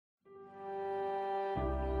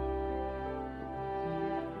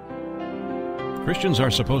Christians are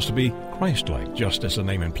supposed to be Christ-like, just as the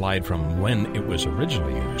name implied from when it was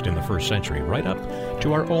originally used in the first century, right up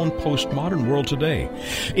to our own postmodern world today.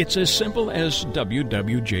 It's as simple as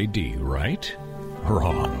WWJD, right?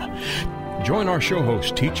 Wrong. Join our show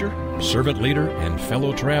host, teacher, servant leader, and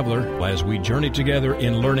fellow traveler as we journey together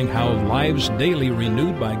in learning how lives daily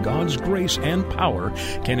renewed by God's grace and power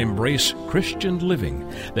can embrace Christian living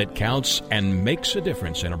that counts and makes a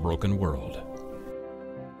difference in a broken world.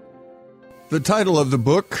 The title of the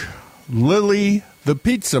book, Lily the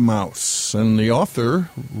Pizza Mouse, and the author,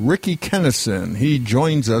 Ricky Kennison. He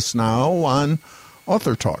joins us now on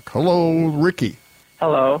Author Talk. Hello, Ricky.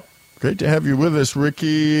 Hello. Great to have you with us,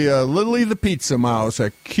 Ricky. Lily the Pizza Mouse,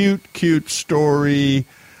 a cute story.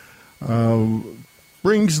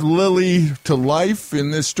 Brings Lily to life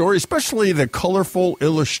in this story, especially the colorful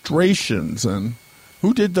illustrations. And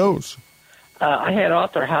who did those? I had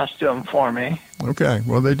Author House do them for me. Okay,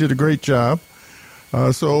 well, they did a great job.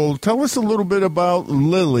 So tell us a little bit about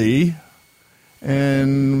Lily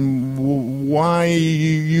and why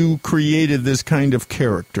you created this kind of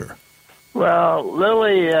character. Well,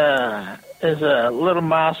 Lily is a little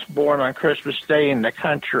mouse born on Christmas Day in the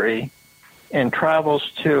country and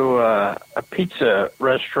travels to a pizza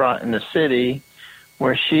restaurant in the city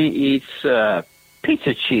where she eats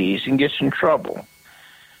pizza cheese and gets in trouble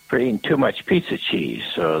for eating too much pizza cheese.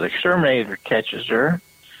 So the exterminator catches her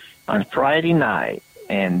on Friday night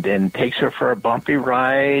and then takes her for a bumpy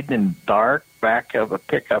ride in dark back of a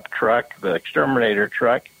pickup truck, the exterminator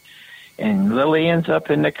truck. And Lily ends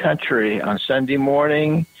up in the country on Sunday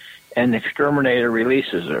morning, and the exterminator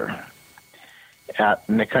releases her out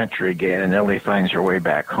in the country again, and Lily finds her way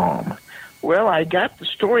back home. Well, I got the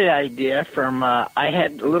story idea from, I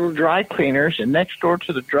had little dry cleaners, and next door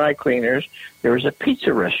to the dry cleaners, there was a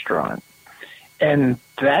pizza restaurant. And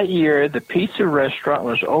that year, the pizza restaurant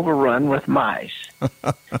was overrun with mice.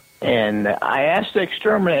 And I asked the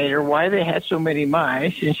exterminator why they had so many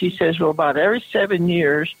mice, and she says, well, about every 7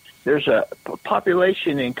 years, there's a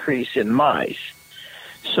population increase in mice.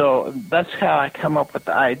 So that's how I come up with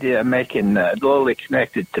the idea of making Lily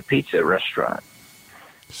connected to pizza restaurant.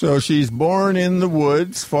 So she's born in the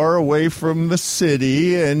woods, far away from the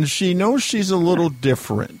city, and she knows she's a little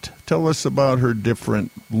different. Tell us about her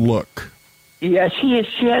different look. Yeah,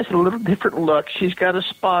 she has a little different look. She's got a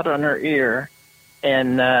spot on her ear,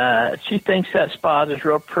 and she thinks that spot is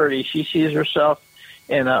real pretty. She sees herself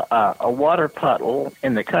in a water puddle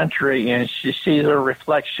in the country, and she sees her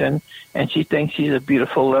reflection, and she thinks she's a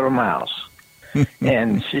beautiful little mouse.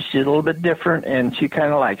 And she's a little bit different, and she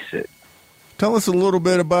kind of likes it. Tell us a little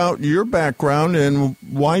bit about your background and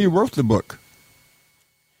why you wrote the book.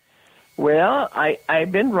 Well,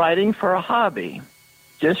 I've been writing for a hobby,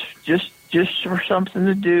 just for something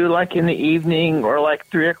to do, like in the evening or like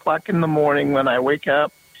 3 o'clock in the morning when I wake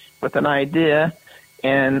up with an idea.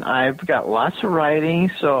 And I've got lots of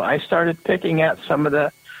writing, so I started picking out some of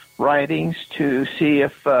the writings to see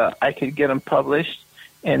if I could get them published,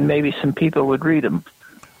 and maybe some people would read them.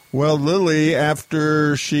 Well, Lily,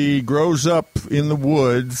 after she grows up in the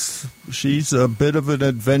woods, she's a bit of an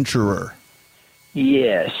adventurer.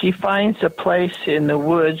 Yeah, she finds a place in the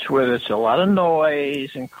woods where there's a lot of noise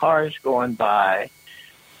and cars going by.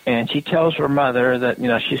 And she tells her mother that,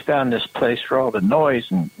 she's found this place for all the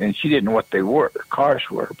noise, and she didn't know what they were, the cars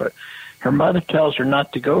were. But her mother tells her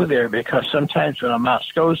not to go there because sometimes when a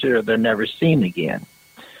mouse goes there, they're never seen again.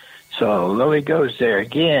 So Lily goes there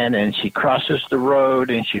again, and she crosses the road,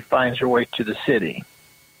 and she finds her way to the city.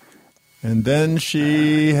 And then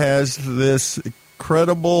she has this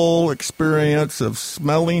incredible experience of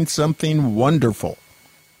smelling something wonderful.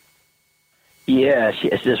 Yeah, she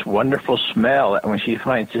has this wonderful smell when she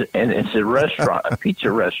finds it, and it's a restaurant, a pizza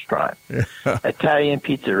restaurant, Italian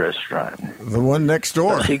pizza restaurant. The one next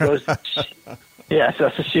door. So she goes,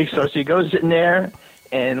 so she goes in there,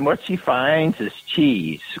 and what she finds is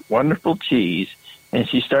cheese, wonderful cheese, and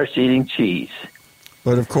she starts eating cheese.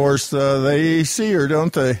 But, of course, they see her,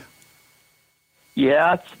 don't they?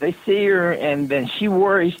 Yeah, they see her, and then she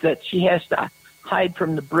worries that she has to hide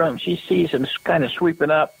from the broom. She sees him kind of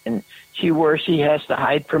sweeping up, and she worries she has to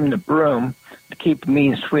hide from the broom to keep him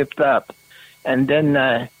being swept up. And then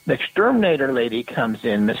the exterminator lady comes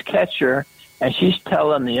in, Miss Ketcher, and she's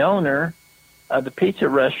telling the owner of the pizza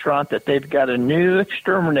restaurant that they've got a new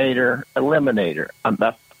exterminator eliminator,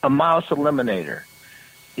 a mouse eliminator.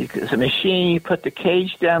 It's a machine. You put the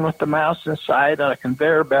cage down with the mouse inside on a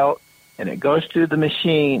conveyor belt, and it goes through the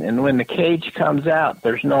machine, and when the cage comes out,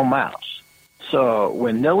 there's no mouse. So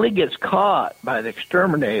when Lily gets caught by the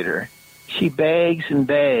exterminator, she begs and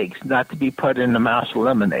begs not to be put in the mouse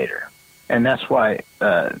eliminator. And that's why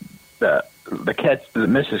the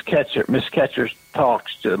Miss Ketcher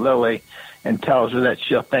talks to Lily and tells her that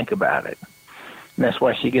she'll think about it. And that's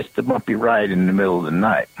why she gets the bumpy ride in the middle of the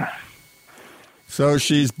night. So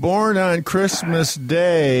she's born on Christmas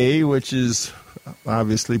Day, which is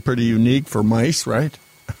obviously pretty unique for mice, right?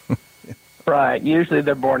 Right. Usually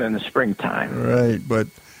they're born in the springtime. Right.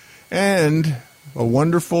 And a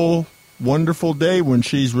wonderful, wonderful day when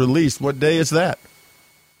she's released. What day is that?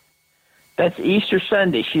 That's Easter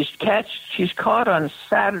Sunday. She's caught on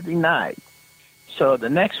Saturday night. So the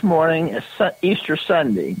next morning is Easter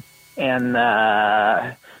Sunday. And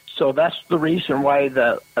so that's the reason why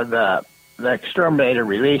the exterminator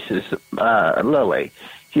releases Lily.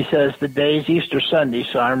 She says, the day's Easter Sunday,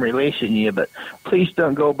 so I'm releasing you, but please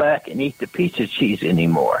don't go back and eat the pizza cheese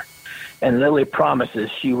anymore. And Lily promises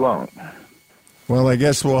she won't. Well, I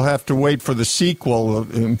guess we'll have to wait for the sequel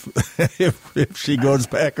if she goes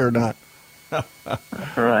back or not.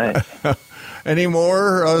 Right. Any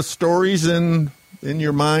more stories in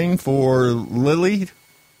your mind for Lily?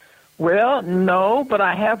 Well, no, but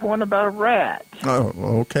I have one about a rat. Oh,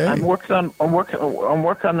 okay. I'm working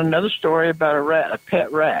on another story about a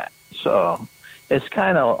pet rat. So it's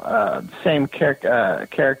kind of the same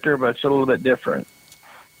character, but it's a little bit different.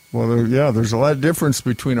 Well, there's a lot of difference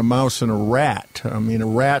between a mouse and a rat. I mean, a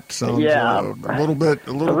rat sounds a little bit.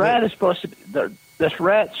 The rat is supposed to be this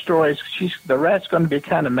rat story. The rat's going to be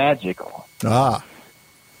kind of magical. Ah,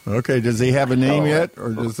 okay. Does he have a name yet, or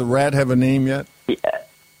does the rat have a name yet? Yeah.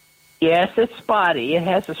 Yes, it's Spotty. It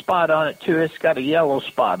has a spot on it too. It's got a yellow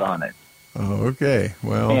spot on it. Oh, okay.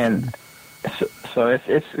 Well, and so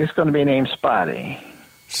it's going to be named Spotty.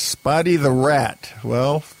 Spotty the rat.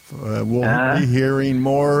 Well, we'll be hearing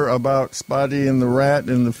more about Spotty and the rat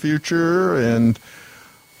in the future, and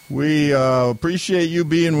we appreciate you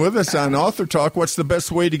being with us on Author Talk. What's the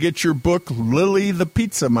best way to get your book, Lily the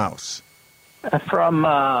Pizza Mouse? From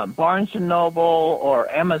Barnes & Noble or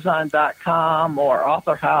Amazon.com or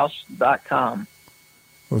AuthorHouse.com.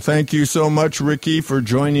 Well, thank you so much, Ricky, for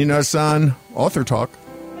joining us on Author Talk.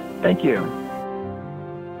 Thank you.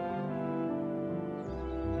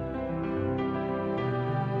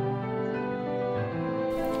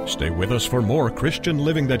 Stay with us for more Christian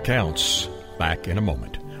Living That Counts. Back in a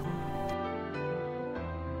moment.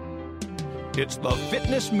 It's the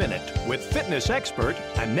Fitness Minute with fitness expert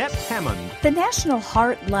Annette Hammond. The National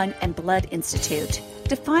Heart, Lung, and Blood Institute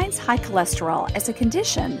defines high cholesterol as a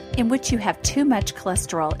condition in which you have too much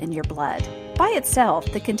cholesterol in your blood. By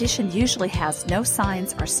itself, the condition usually has no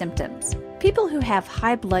signs or symptoms. People who have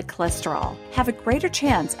high blood cholesterol have a greater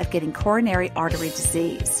chance of getting coronary artery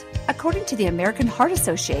disease. According to the American Heart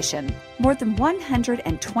Association, more than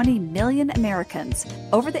 120 million Americans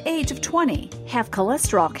over the age of 20 have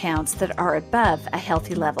cholesterol counts that are above a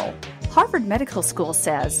healthy level. Harvard Medical School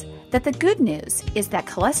says that the good news is that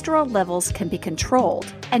cholesterol levels can be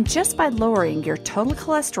controlled, and just by lowering your total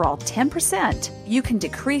cholesterol 10%, you can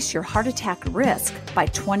decrease your heart attack risk by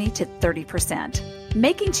 20 to 30%.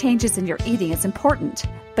 Making changes in your eating is important,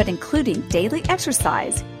 but including daily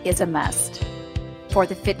exercise is a must. For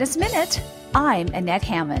the Fitness Minute, I'm Annette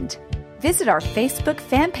Hammond. Visit our Facebook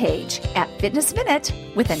fan page at Fitness Minute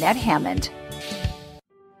with Annette Hammond.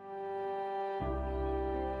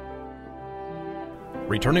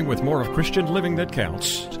 Returning with more of Christian Living That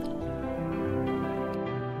Counts.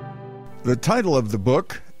 The title of the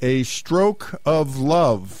book, A Stroke of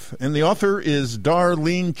Love, and the author is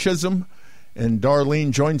Darlene Chisholm, and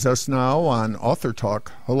Darlene joins us now on Author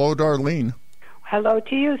Talk. Hello, Darlene. Hello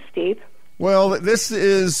to you, Steve. Well, this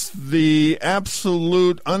is the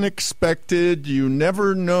absolute unexpected. You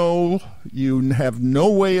never know. You have no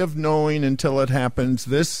way of knowing until it happens.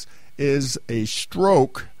 This is a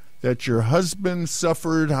stroke that your husband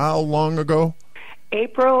suffered how long ago?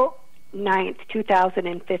 April 9th,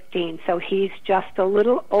 2015. So he's just a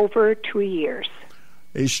little over 2 years.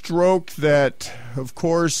 A stroke that, of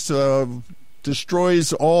course,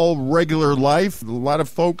 destroys all regular life. A lot of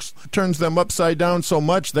folks turns them upside down so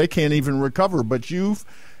much they can't even recover. But you've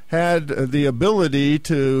had the ability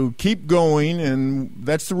to keep going, and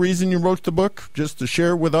that's the reason you wrote the book, just to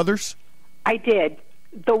share with others? I did.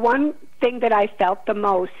 The one thing that I felt the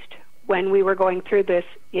most when we were going through this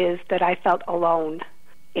is that I felt alone.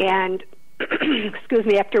 And, excuse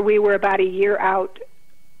me, after we were about a year out,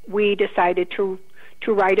 we decided to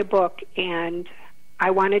write a book, and I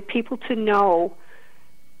wanted people to know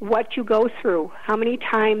what you go through. How many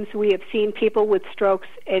times we have seen people with strokes,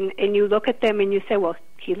 and you look at them and you say, well,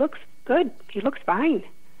 he looks good. He looks fine.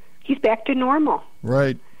 He's back to normal.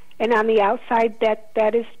 Right. And on the outside,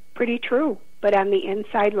 that is pretty true. But on the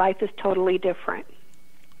inside, life is totally different.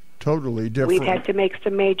 Totally different. We've had to make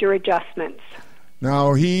some major adjustments.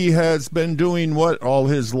 Now, he has been doing what all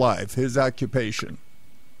his life, his occupation?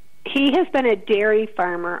 He has been a dairy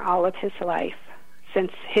farmer all of his life.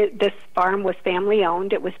 Since this farm was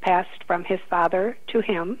family-owned, it was passed from his father to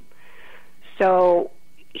him. So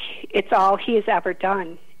it's all he has ever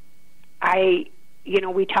done.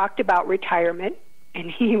 We talked about retirement,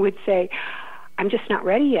 and he would say, I'm just not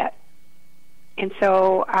ready yet. And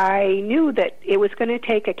so I knew that it was going to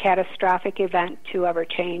take a catastrophic event to ever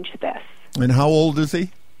change this. And how old is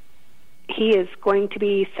he? He is going to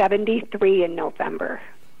be 73 in November.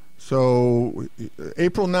 So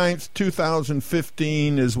April 9th,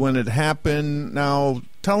 2015 is when it happened. Now,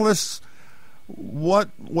 tell us what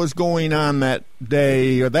was going on that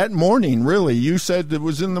day, or that morning, really. You said it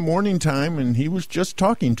was in the morning time, and he was just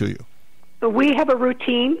talking to you. We have a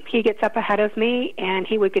routine. He gets up ahead of me, and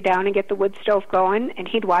he would go down and get the wood stove going, and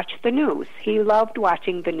he'd watch the news. He loved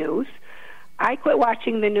watching the news. I quit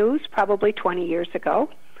watching the news probably 20 years ago.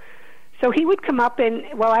 So he would come up, and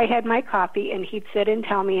while I had my coffee, and he'd sit and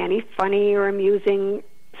tell me any funny or amusing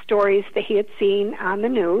stories that he had seen on the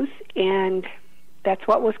news, and that's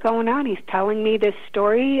what was going on. He's telling me this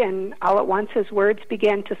story, and all at once his words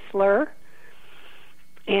began to slur.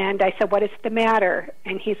 And I said, what is the matter?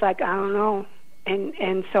 And he's like, I don't know.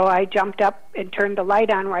 And so I jumped up and turned the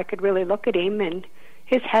light on where I could really look at him, and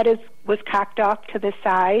his head was cocked off to the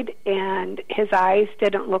side, and his eyes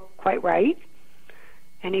didn't look quite right.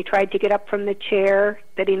 And he tried to get up from the chair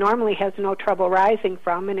that he normally has no trouble rising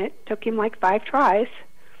from, and it took him like 5 tries.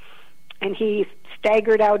 And he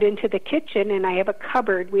staggered out into the kitchen, and I have a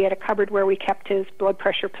cupboard. We had a cupboard where we kept his blood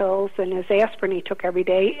pressure pills and his aspirin he took every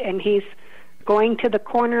day, and he's going to the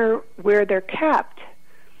corner where they're kept,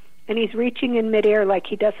 and he's reaching in midair like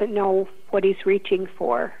he doesn't know what he's reaching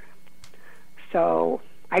for. So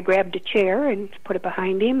I grabbed a chair and put it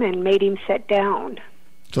behind him and made him sit down.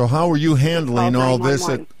 So how were you handling all this?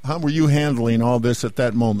 How were you handling all this at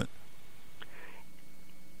that moment?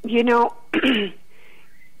 You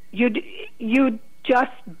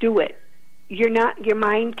just do it. Your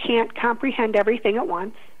mind can't comprehend everything at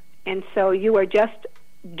once, and so you are just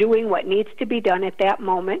doing what needs to be done at that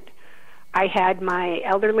moment. I had my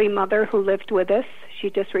elderly mother who lived with us. She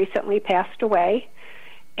just recently passed away,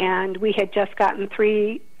 and we had just gotten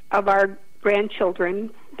 3 of our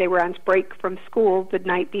grandchildren. They were on break from school the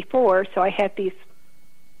night before, so I had these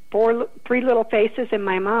 3 little faces and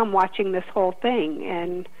my mom watching this whole thing,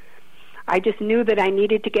 and I just knew that I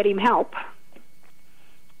needed to get him help.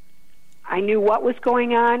 I knew what was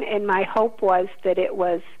going on, and my hope was that it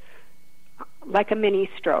was like a mini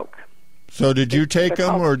stroke. So did you take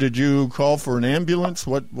him, or did you call for an ambulance?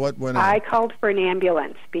 What went on? I called for an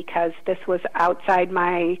ambulance because this was outside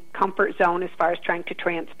my comfort zone as far as trying to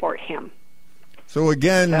transport him. So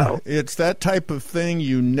again, it's that type of thing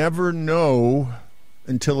you never know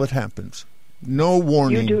until it happens. No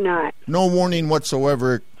warning. You do not. No warning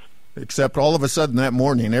whatsoever, except all of a sudden that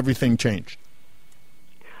morning everything changed.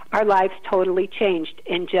 Our lives totally changed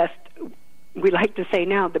in just, we like to say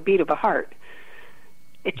now, the beat of a heart.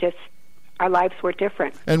 Our lives were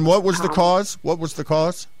different. And what was the cause? What was the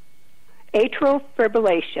cause? Atrial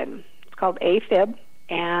fibrillation. It's called AFib,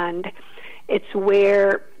 and it's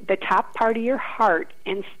where the top part of your heart,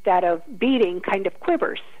 instead of beating, kind of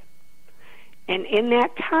quivers. And in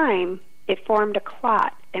that time, it formed a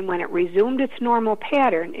clot, and when it resumed its normal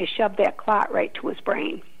pattern, it shoved that clot right to his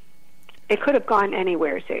brain. It could have gone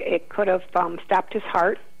anywhere. It could have stopped his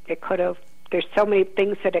heart. It could have. There's so many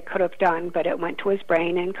things that it could have done, but it went to his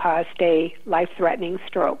brain and caused a life-threatening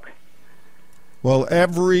stroke. Well,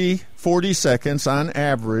 every 40 seconds, on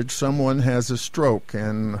average, someone has a stroke,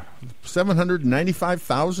 and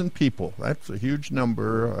 795,000 people, that's a huge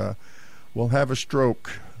number, will have a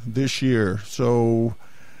stroke this year. So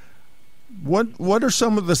what are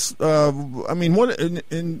some of the,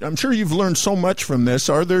 I'm sure you've learned so much from this.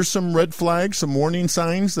 Are there some red flags, some warning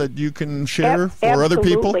signs that you can share for other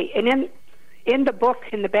people? Absolutely. And in the book,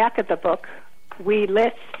 in the back of the book, we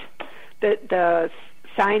list the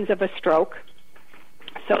signs of a stroke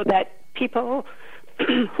so that people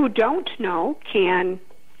who don't know can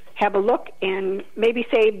have a look and maybe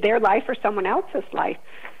save their life or someone else's life.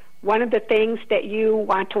 One of the things that you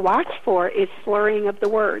want to watch for is slurring of the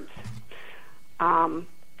words.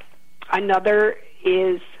 Another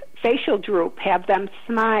is facial droop. Have them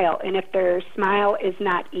smile, and if their smile is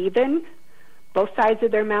not even, both sides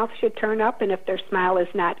of their mouth should turn up, and if their smile is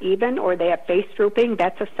not even or they have face drooping,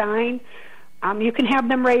 that's a sign. You can have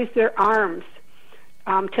them raise their arms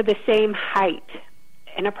to the same height.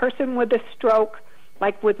 And a person with a stroke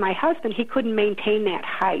like with my husband, he couldn't maintain that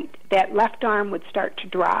height. That left arm would start to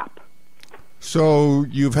drop. So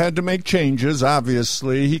you've had to make changes,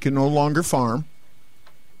 obviously. He can no longer farm.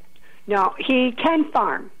 No, he can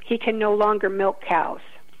farm. He can no longer milk cows.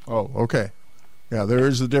 Oh, okay. Yeah, there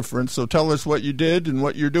is a difference. So tell us what you did and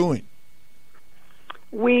what you're doing.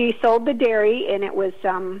 We sold the dairy, and it was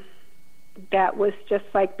that was just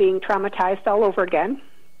like being traumatized all over again.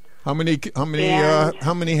 How many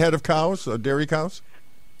head of cows, dairy cows?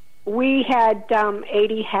 We had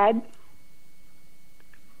 80 head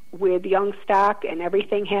with young stock, and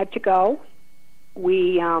everything had to go.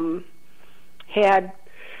 We had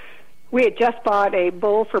just bought a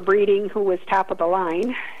bull for breeding who was top of the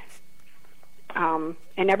line, and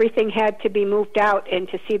everything had to be moved out, and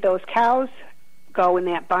to see those cows go in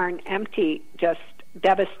that barn empty just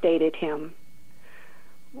devastated him.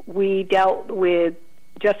 We dealt with,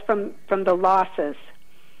 just from the losses,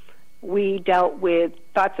 we dealt with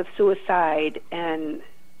thoughts of suicide, and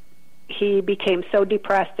he became so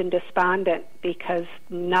depressed and despondent because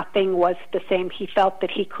nothing was the same. He felt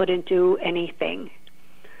that he couldn't do anything.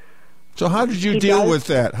 So how did you deal with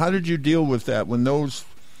that? How did you deal with that when those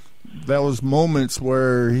moments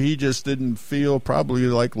where he just didn't feel probably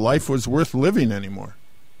like life was worth living anymore?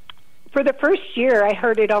 For the first year, I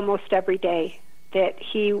heard it almost every day that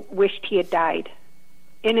he wished he had died.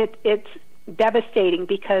 And it's devastating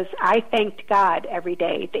because I thanked God every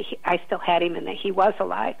day that I still had him and that he was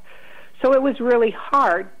alive. So it was really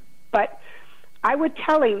hard, but I would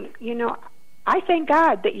tell him, I thank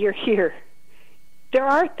God that you're here. There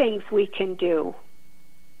are things we can do.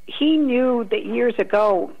 He knew that years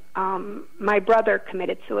ago, my brother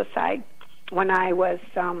committed suicide when I was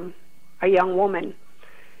a young woman,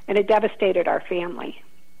 and it devastated our family.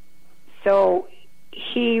 So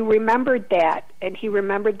he remembered that, and he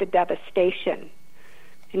remembered the devastation,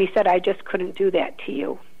 and he said, I just couldn't do that to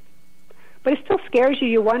you. But it still scares you.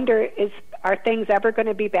 You wonder, are things ever going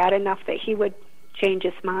to be bad enough that he would change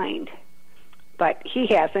his mind? But he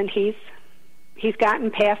hasn't. He's gotten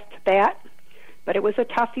past that, but it was a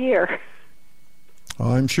tough year.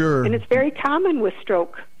 Oh, I'm sure. And it's very common with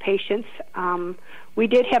stroke patients. We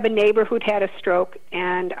did have a neighbor who'd had a stroke,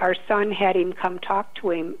 and our son had him come talk to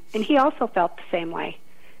him, and he also felt the same way.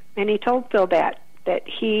 And he told Phil that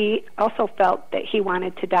he also felt that he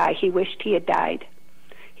wanted to die. He wished he had died.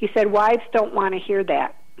 He said, wives don't want to hear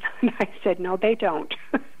that. And I said, no, they don't.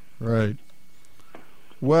 Right.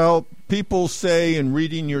 Well, people say in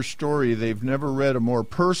reading your story they've never read a more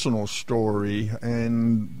personal story,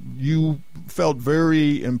 and you felt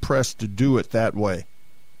very impressed to do it that way.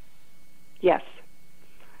 Yes.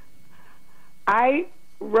 I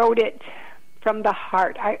wrote it from the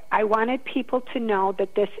heart. I wanted people to know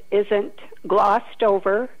that this isn't glossed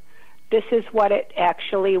over. This is what it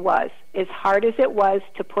actually was. As hard as it was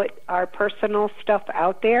to put our personal stuff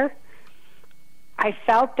out there, I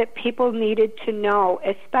felt that people needed to know,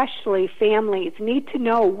 especially families, need to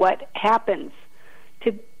know what happens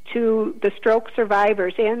to the stroke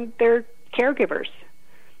survivors and their caregivers.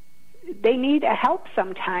 They need a help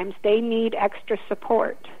sometimes. They need extra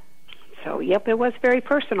support. So, yep, it was very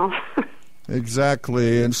personal.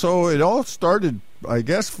 Exactly. And so it all started, I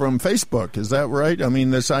guess, from Facebook. Is that right? I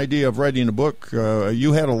mean, this idea of writing a book,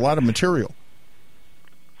 you had a lot of material.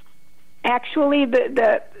 Actually,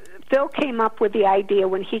 Phil came up with the idea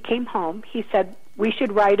when he came home. He said, we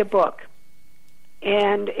should write a book.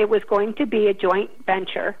 And it was going to be a joint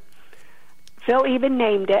venture. Phil even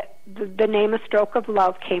named it. The name A Stroke of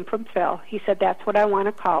Love came from Phil. He said, that's what I want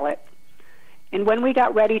to call it. And when we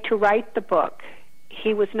got ready to write the book,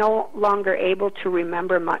 he was no longer able to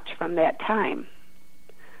remember much from that time.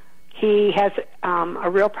 He has a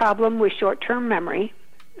real problem with short-term memory,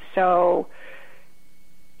 so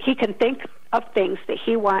he can think of things that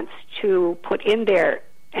he wants to put in there,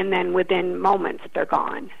 and then within moments they're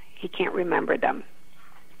gone. He can't remember them.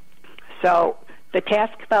 So the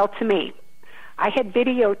task fell to me. I had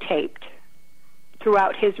videotaped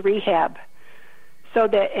throughout his rehab, so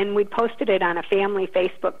that, and we posted it on a family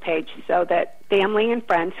Facebook page so that family and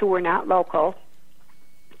friends who were not local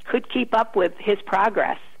could keep up with his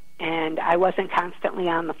progress, and I wasn't constantly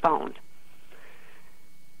on the phone.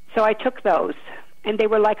 So I took those, and they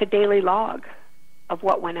were like a daily log of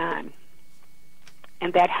what went on.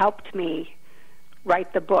 And that helped me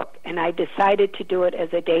write the book, and I decided to do it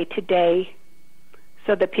as a day-to-day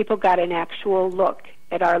so that people got an actual look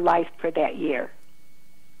at our life for that year.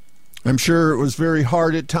 I'm sure it was very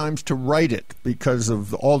hard at times to write it because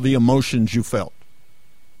of all the emotions you felt.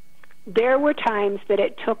 There were times that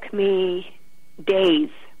it took me days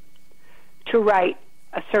to write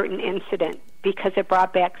a certain incident because it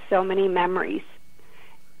brought back so many memories.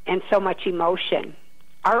 and so much emotion.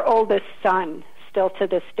 Our oldest son, still to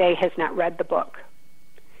this day, has not read the book.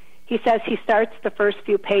 He says he starts the first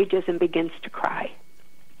few pages and begins to cry.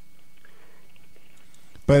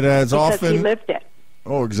 But as because often... he lived it.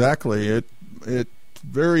 Oh, exactly. It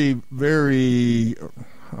very, very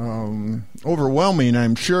overwhelming,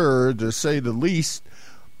 I'm sure, to say the least.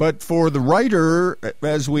 But for the writer,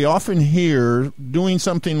 as we often hear, doing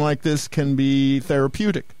something like this can be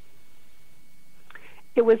therapeutic.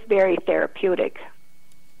 It was very therapeutic.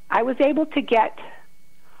 I was able to get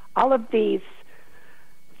all of these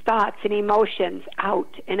thoughts and emotions out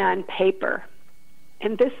and on paper.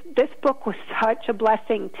 And this book was such a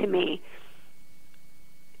blessing to me.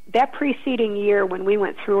 That preceding year, when we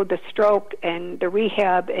went through the stroke and the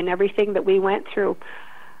rehab and everything that we went through,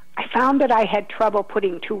 I found that I had trouble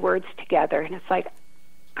putting two words together. And it's like,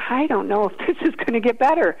 I don't know if this is going to get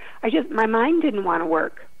better. My mind didn't want to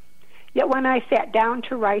work. Yet when I sat down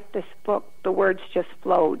to write this book, the words just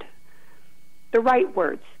flowed. The right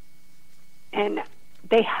words. And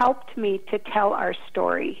they helped me to tell our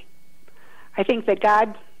story. I think that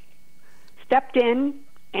God stepped in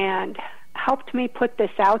and helped me put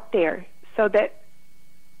this out there so that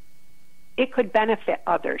it could benefit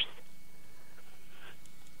others.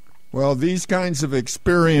 Well, these kinds of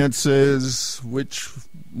experiences, which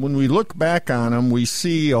when we look back on them, we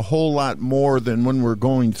see a whole lot more than when we're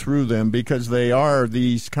going through them, because they are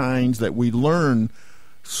these kinds that we learn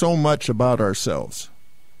so much about ourselves.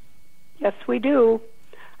 Yes, we do.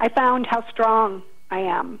 I found how strong I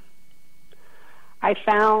am. I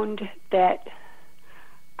found that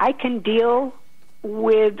I can deal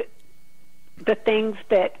with the things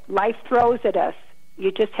that life throws at us.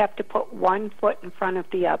 You just have to put one foot in front of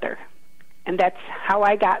the other. And that's how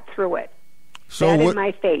I got through it. That is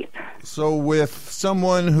my faith. So with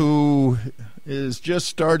someone who is just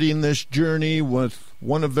starting this journey with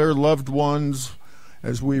one of their loved ones,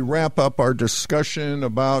 as we wrap up our discussion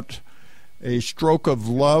about A Stroke of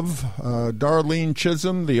Love, Darlene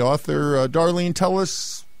Chisholm, the author. Darlene, tell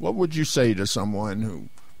us, what would you say to someone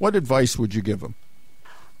what advice would you give them?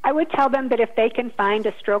 I would tell them that if they can find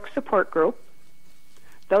a stroke support group,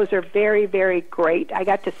 those are very, very great. I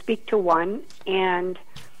got to speak to one, and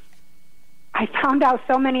I found out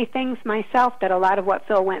so many things myself that a lot of what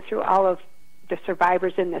Phil went through, all of the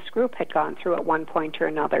survivors in this group had gone through at one point or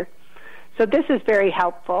another. So this is very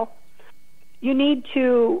helpful. You need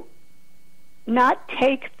to not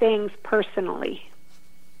take things personally.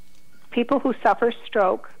 People who suffer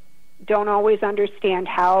stroke don't always understand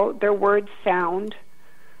how their words sound.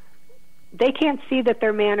 They can't see that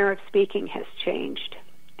their manner of speaking has changed.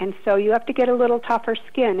 And so you have to get a little tougher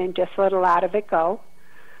skin and just let a lot of it go.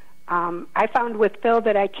 I found with Phil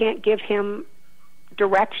that I can't give him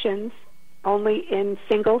directions only in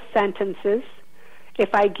single sentences. If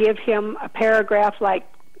I give him a paragraph like,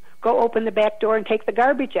 go open the back door and take the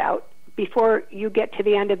garbage out, before you get to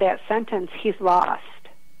the end of that sentence, he's lost.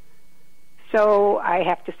 So I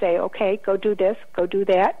have to say, okay, go do this, go do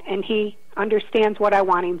that, and he understands what I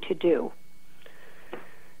want him to do.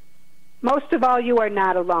 Most of all, you are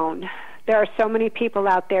not alone. There are so many people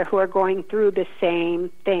out there who are going through the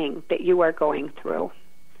same thing that you are going through.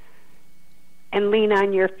 And lean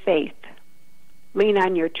on your faith. Lean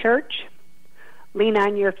on your church. Lean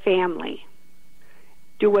on your family.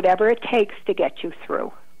 Do whatever it takes to get you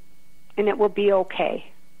through. And it will be okay.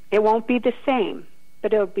 It won't be the same,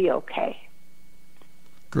 but it'll be okay.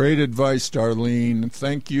 Great advice, Darlene.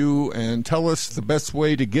 Thank you. And tell us the best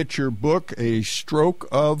way to get your book, A Stroke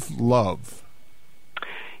of Love.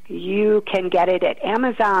 You can get it at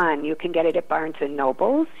Amazon. You can get it at Barnes &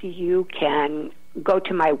 Nobles. You can go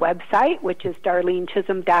to my website, which is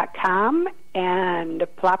darlenechisholm.com, and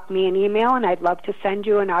plop me an email, and I'd love to send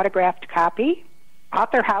you an autographed copy.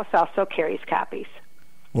 Author House also carries copies.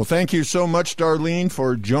 Well, thank you so much, Darlene,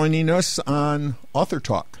 for joining us on Author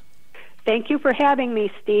Talk. Thank you for having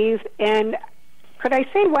me, Steve. And could I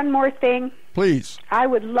say one more thing? Please. I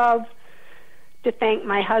would love to thank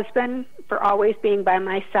my husband for always being by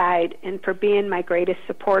my side and for being my greatest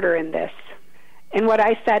supporter in this. And what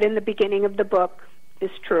I said in the beginning of the book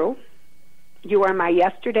is true. You are my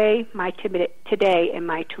yesterday, my today, and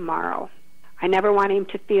my tomorrow. I never want him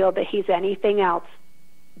to feel that he's anything else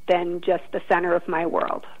than just the center of my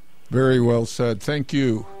world. Very well said. Thank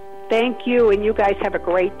you. Thank you, and you guys have a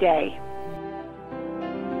great day.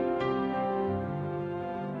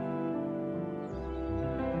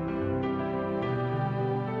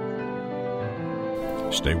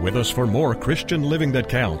 Stay with us for more Christian Living That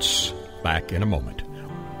Counts. Back in a moment.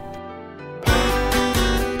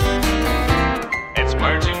 It's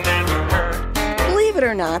words you never heard. Believe it or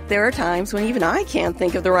or not, there are times when even I can't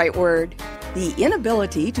think of the right word. The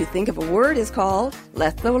inability to think of a word is called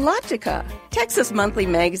lethologica. Texas Monthly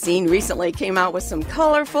Magazine recently came out with some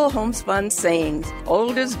colorful homespun sayings,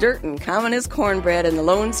 old as dirt and common as cornbread in the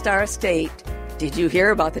Lone Star State. Did you hear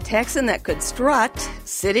about the Texan that could strut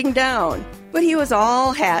sitting down? But he was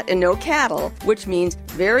all hat and no cattle, which means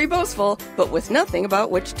very boastful, but with nothing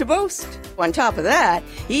about which to boast. On top of that,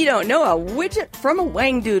 he don't know a widget from a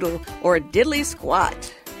wangdoodle or a diddly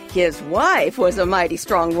squat. His wife was a mighty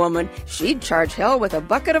strong woman. She'd charge hell with a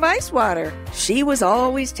bucket of ice water. She was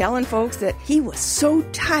always telling folks that he was so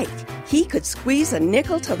tight, he could squeeze a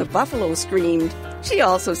nickel till the buffalo screamed. She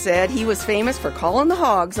also said he was famous for calling the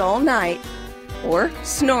hogs all night. Or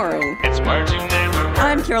snoring. It's words you never heard.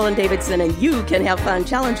 I'm Carolyn Davidson, and you can have fun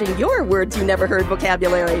challenging your words you never heard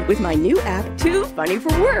vocabulary with my new app, Too Funny for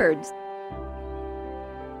Words.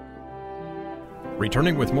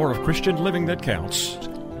 Returning with more of Christian Living That Counts.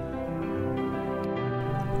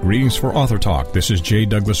 Greetings for Author Talk. This is J.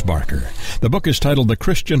 Douglas Barker. The book is titled The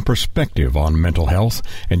Christian Perspective on Mental Health,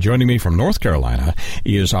 and joining me from North Carolina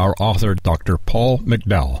is our author, Dr. Paul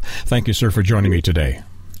McDowell. Thank you, sir, for joining me today.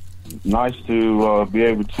 Nice to be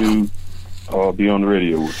able to be on the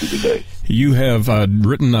radio with you today. You have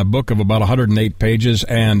written a book of about 108 pages,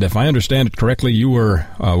 and if I understand it correctly, you were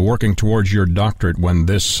working towards your doctorate when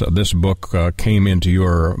this book came into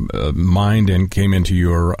your mind and came into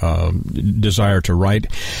your desire to write.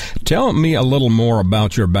 Tell me a little more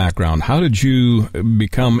about your background. How did you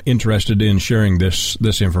become interested in sharing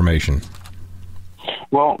this information?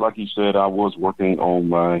 Well, like you said, I was working on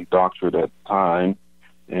my doctorate at the time,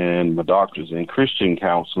 and my doctor's in Christian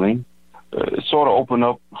counseling. It sort of opened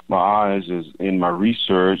up my eyes in my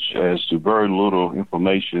research as to very little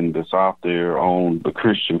information that's out there on the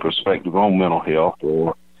Christian perspective on mental health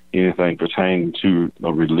or anything pertaining to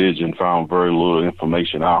a religion. Found very little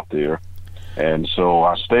information out there. And so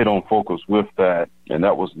I stayed on focus with that, and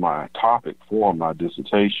that was my topic for my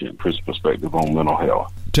dissertation, Christian perspective on mental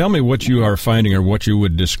health. Tell me what you are finding or what you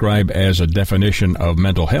would describe as a definition of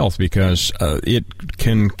mental health, because it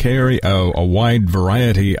can carry a wide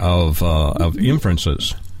variety of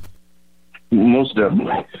inferences. Most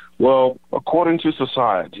definitely. Well, according to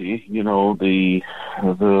society, you know, the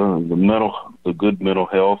good mental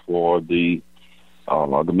health or the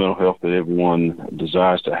mental health that everyone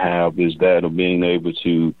desires to have is that of being able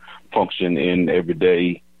to function in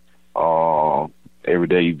everyday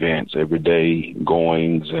events, everyday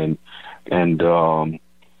goings, and to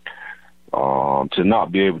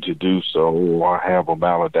not be able to do so or have a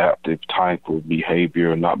maladaptive type of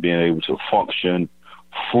behavior, not being able to function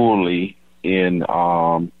fully in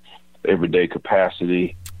everyday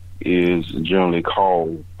capacity is generally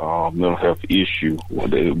called mental health issue.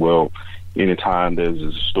 Well, anytime there's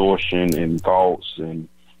a distortion in thoughts and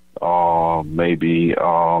maybe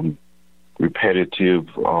repetitive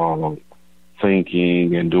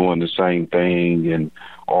thinking and doing the same thing, and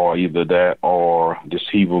or either that or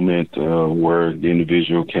disablement, where the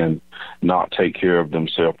individual can not take care of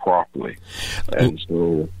themselves properly. And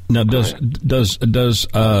so, now, does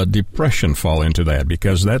depression fall into that?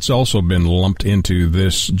 Because that's also been lumped into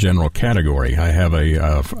this general category. I have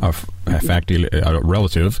a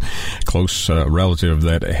relative, close relative,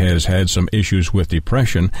 that has had some issues with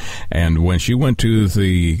depression, and when she went to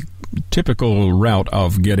the typical route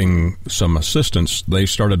of getting some assistance, they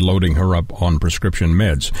started loading her up on prescription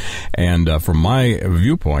meds. And from my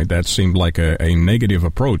viewpoint, that seemed like a negative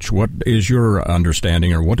approach. What is your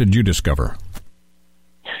understanding, or what did you discover?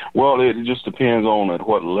 Well, it just depends on at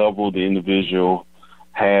what level the individual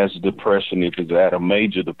has depression. If it's at a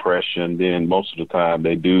major depression, then most of the time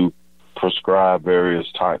they do prescribe various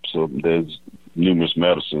types of, there's numerous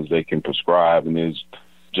medicines they can prescribe, and it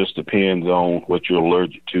just depends on what you're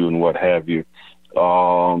allergic to and what have you.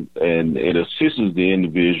 And it assists the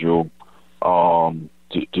individual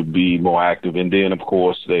to be more active. And then, of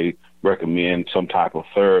course, they recommend some type of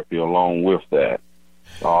therapy along with that.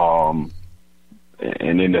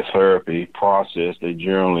 And in the therapy process, they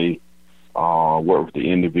generally work with the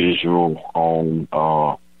individual on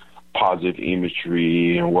positive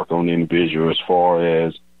imagery and work on the individual as far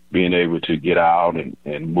as being able to get out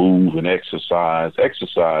and move and exercise.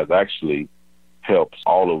 Exercise actually helps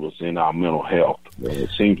all of us in our mental health. It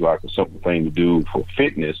seems like a simple thing to do for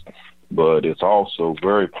fitness, but it's also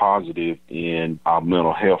very positive in our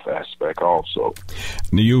mental health aspect also.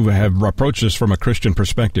 You have approached this from a Christian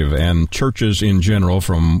perspective, and churches in general,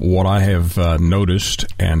 from what I have noticed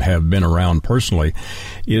and have been around personally,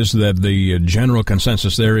 is that the general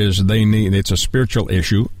consensus there is it's a spiritual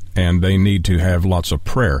issue, and they need to have lots of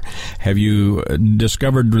prayer. Have you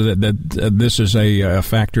discovered that this is a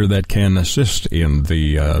factor that can assist in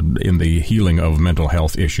the healing of mental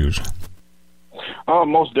health issues?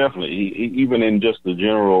 Most definitely. Even in just the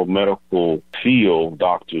general medical field,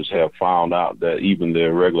 doctors have found out that even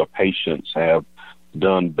their regular patients have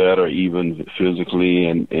done better, even physically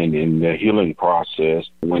and in their healing process,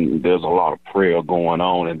 when there's a lot of prayer going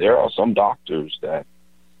on. And there are some doctors that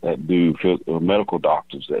do, medical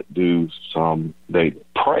doctors that do they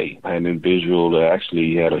pray. I had an individual that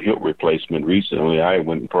actually had a hip replacement recently. I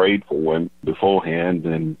went and prayed for him beforehand,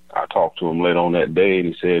 and I talked to him later on that day, and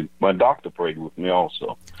he said, my doctor prayed with me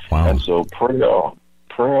also. Wow. And so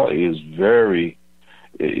prayer is very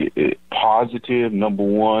positive, number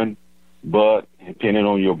one, but depending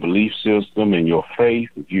on your belief system and your faith,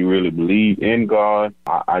 if you really believe in God,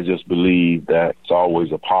 I just believe that it's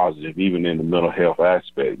always a positive, even in the mental health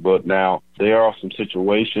aspect. But now there are some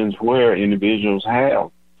situations where individuals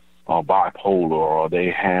have bipolar, or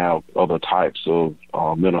they have other types of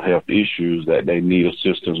mental health issues that they need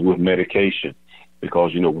assistance with medication.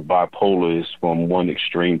 Because, bipolar is from one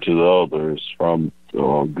extreme to the other. It's from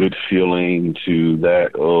good feeling to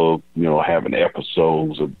that of, having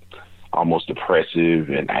episodes of almost depressive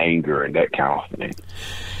and anger and that kind of thing.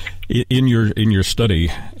 In your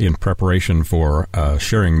study, in preparation for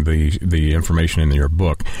sharing the information in your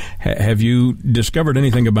book, have you discovered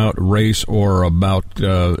anything about race or about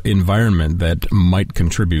environment that might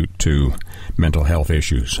contribute to mental health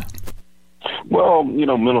issues? Well,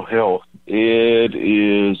 mental health,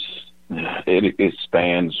 it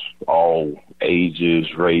spans all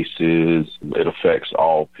ages, races. It affects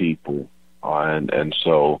all people, and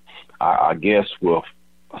so I guess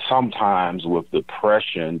sometimes with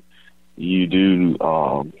depression, you do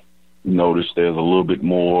notice there's a little bit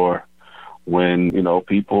more when,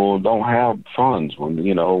 people don't have funds,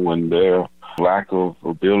 when their lack of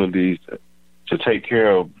ability to take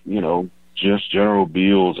care of, just general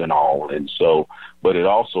bills and all. And so, but it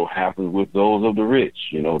also happens with those of the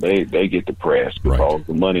rich, they get depressed because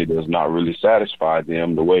the money does not really satisfy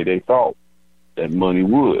them the way they thought that money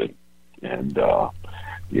would. And,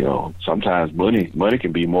 sometimes money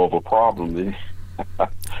can be more of a problem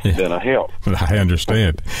than a help. I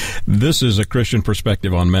understand. This is a Christian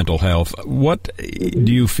perspective on mental health. What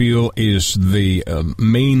do you feel is the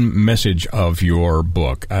main message of your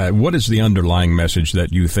book? What is the underlying message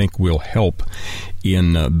that you think will help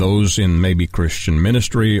in those in maybe Christian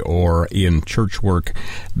ministry or in church work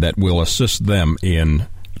that will assist them in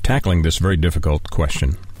tackling this very difficult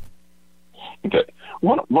question? Okay.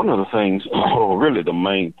 One of the things, really the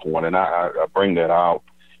main point, and I bring that out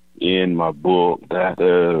in my book, that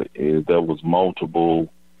there was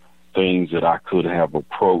multiple things that I could have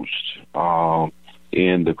approached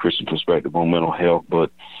in the Christian perspective on mental health, but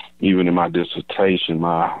even in my dissertation,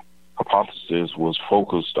 my hypothesis was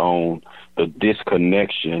focused on the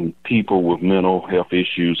disconnection people with mental health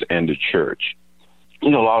issues and the church. A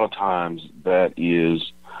lot of times that is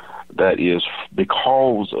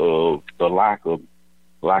because of the lack of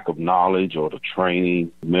knowledge or the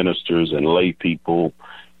training ministers and lay people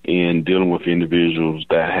in dealing with individuals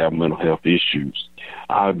that have mental health issues.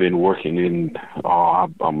 I've been working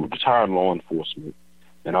I'm a retired law enforcement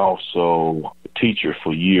and also a teacher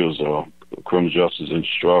for years, a criminal justice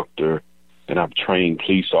instructor, and I've trained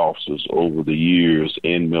police officers over the years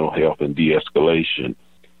in mental health and de-escalation.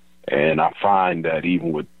 And I find that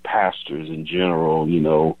even with pastors in general,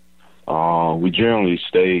 we generally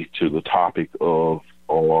stay to the topic of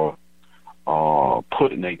or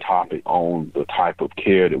putting a topic on the type of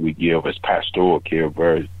care that we give as pastoral care,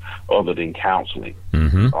 other than counseling.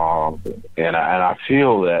 Mm-hmm. And I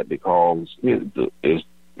feel that because it's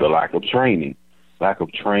the lack of training.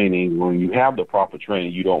 When you have the proper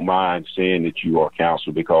training, you don't mind saying that you are a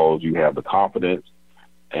counselor because you have the confidence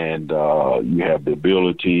and you have the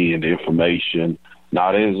ability and the information,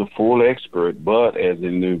 not as a full expert, but as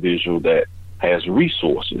an individual that has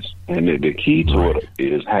resources. And the key to it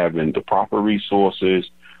is having the proper resources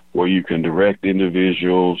where you can direct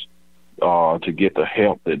individuals to get the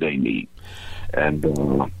help that they need. And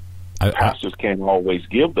pastors can't always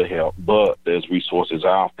give the help, but there's resources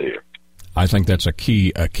out there. I think that's a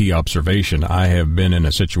key observation. I have been in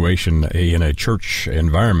a situation in a church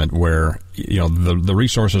environment where the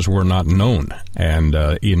resources were not known, and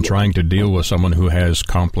in trying to deal with someone who has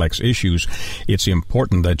complex issues, it's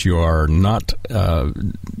important that you are not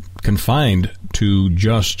confined to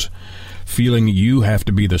just feeling you have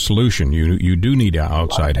to be the solution. You do need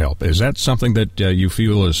outside help. Is that something that you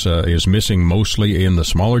feel is missing mostly in the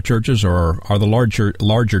smaller churches, or are the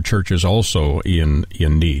larger churches also in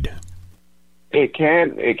need? It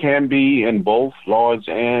can be in both large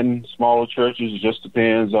and smaller churches. It just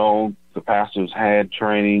depends on the pastors had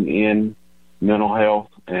training in mental health,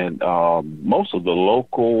 and most of the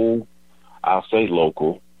local, I'll say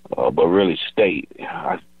local, but really state,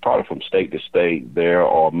 probably from state to state, there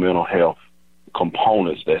are mental health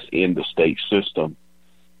components that's in the state system,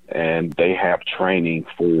 and they have training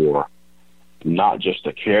for not just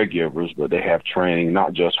the caregivers, but they have training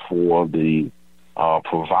not just for the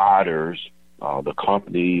providers, the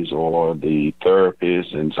companies or the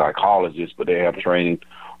therapists and psychologists, but they have training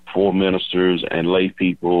for ministers and lay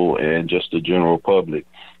people and just the general public.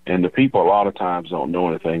 And the people a lot of times don't know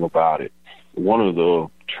anything about it. One of the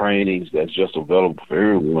trainings that's just available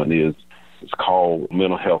for everyone is called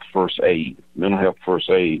Mental Health First Aid. Mental Health First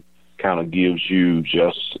Aid kind of gives you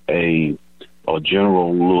just a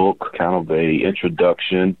general look, kind of a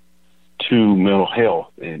introduction to mental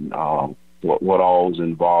health and what all is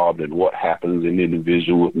involved and what happens in an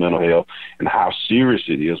individual with mental health and how serious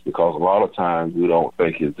it is, because a lot of times we don't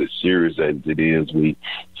think it's as serious as it is. We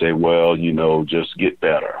say, well, just get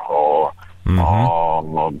better or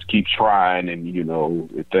keep trying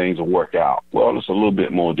and, things will work out. Well, it's a little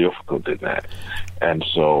bit more difficult than that. And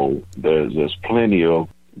so there's plenty of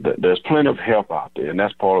help out there, and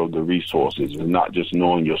that's part of the resources. It's not just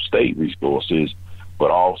knowing your state resources, but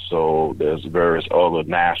also there's various other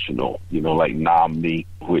national, like NAMI,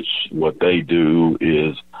 which what they do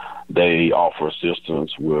is they offer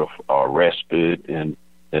assistance with respite and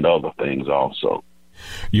other things also.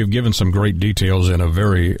 You've given some great details in a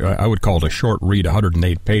very, I would call it a short read,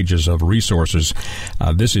 108 pages of resources.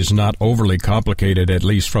 This is not overly complicated, at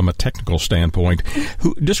least from a technical standpoint.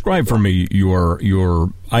 Describe for me your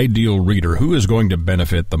ideal reader. Who is going to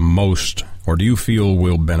benefit the most, or do you feel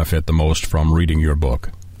will benefit the most from reading your book?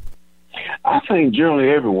 I think generally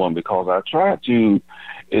everyone, because I try to,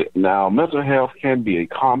 now mental health can be a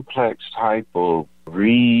complex type of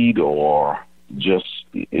read or just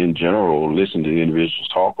in general listen to individuals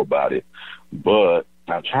talk about it, but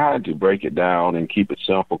I tried to break it down and keep it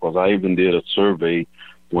simple, because I even did a survey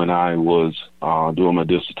when I was doing my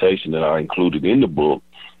dissertation that I included in the book,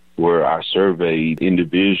 where I surveyed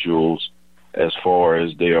individuals as far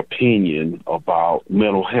as their opinion about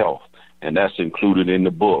mental health, and that's included in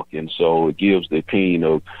the book. And so it gives the opinion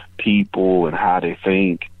of people and how they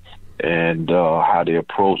think and how they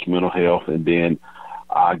approach mental health, and then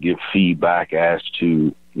I give feedback as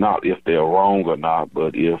to not if they're wrong or not,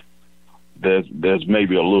 but if there's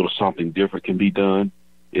maybe a little something different can be done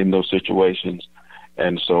in those situations.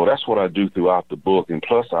 And so that's what I do throughout the book. And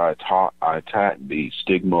plus I attack the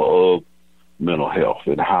stigma of mental health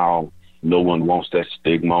and how no one wants that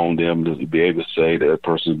stigma on them to be able to say that a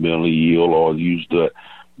person's mentally ill or use the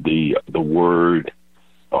word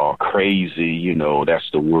crazy, that's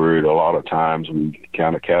the word. A lot of times we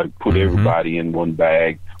kind of put everybody in one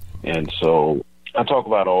bag, and so I talk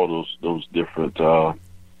about all those different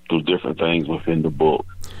things within the book.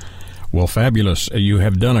 Well, fabulous. You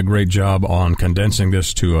have done a great job on condensing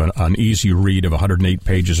this to an easy read of 108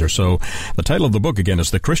 pages or so. The title of the book, again,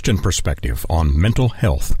 is The Christian Perspective on Mental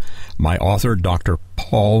Health. My author, Dr.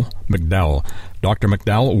 Paul McDowell. Dr.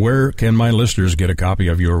 McDowell, where can my listeners get a copy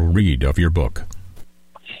of your book?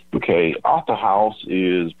 Okay, Author House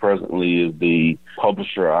is presently the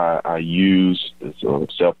publisher I use. It's a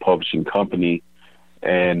self-publishing company,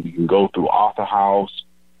 and you can go through Author House,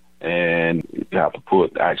 and you have to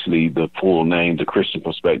put actually the full name, The Christian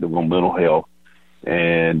Perspective on Mental Health,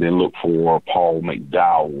 and then look for Paul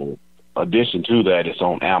McDowell. In addition to that, it's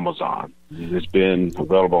on Amazon. It's been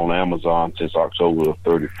available on Amazon since October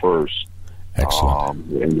 31st.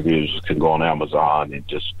 Excellent. Individuals can go on Amazon and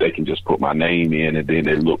they can just put my name in, and then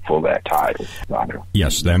they look for that title.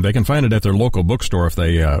 Yes, then they can find it at their local bookstore if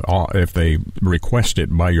they request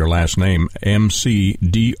it by your last name,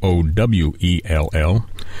 McDowell.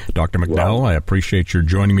 Dr. McDowell, I appreciate your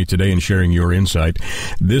joining me today and sharing your insight.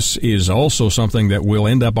 This is also something that will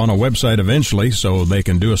end up on a website eventually, so they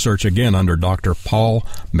can do a search again under Dr. Paul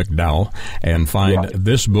McDowell and find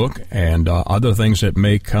this book and other things that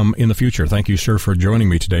may come in the future. Thank you, sir, for joining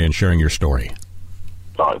me today and sharing your story.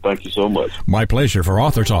 All right, thank you so much. My pleasure. For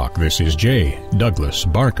Author Talk, this is J. Douglas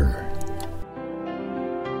Barker.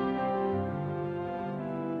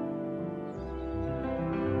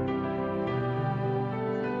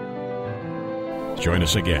 Join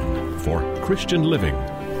us again for Christian Living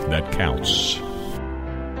That Counts.